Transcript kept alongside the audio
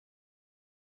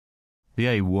The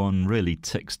A1 really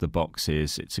ticks the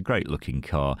boxes. It's a great looking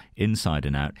car, inside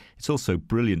and out. It's also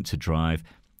brilliant to drive.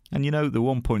 And you know, the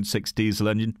 1.6 diesel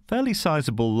engine, fairly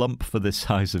sizable lump for this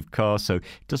size of car, so it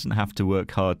doesn't have to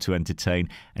work hard to entertain.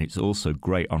 And it's also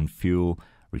great on fuel,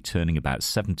 returning about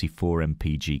 74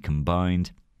 mpg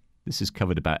combined. This has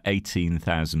covered about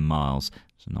 18,000 miles,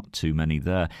 so not too many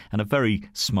there. And a very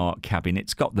smart cabin.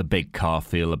 It's got the big car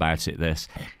feel about it, this.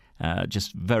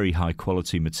 Just very high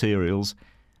quality materials.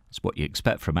 It's what you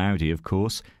expect from Audi, of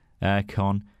course.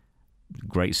 Aircon,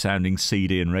 great sounding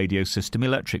CD and radio system,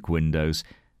 electric windows.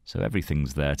 So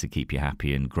everything's there to keep you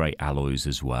happy, and great alloys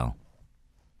as well.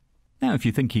 Now, if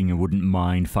you're thinking you wouldn't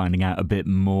mind finding out a bit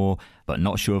more, but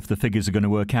not sure if the figures are going to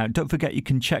work out, don't forget you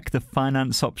can check the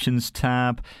Finance Options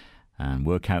tab and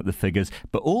work out the figures.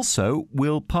 But also,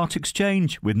 we'll part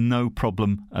exchange with no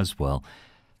problem as well.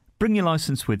 Bring your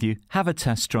licence with you, have a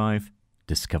test drive,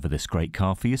 discover this great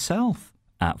car for yourself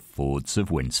at Fords of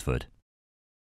Winsford.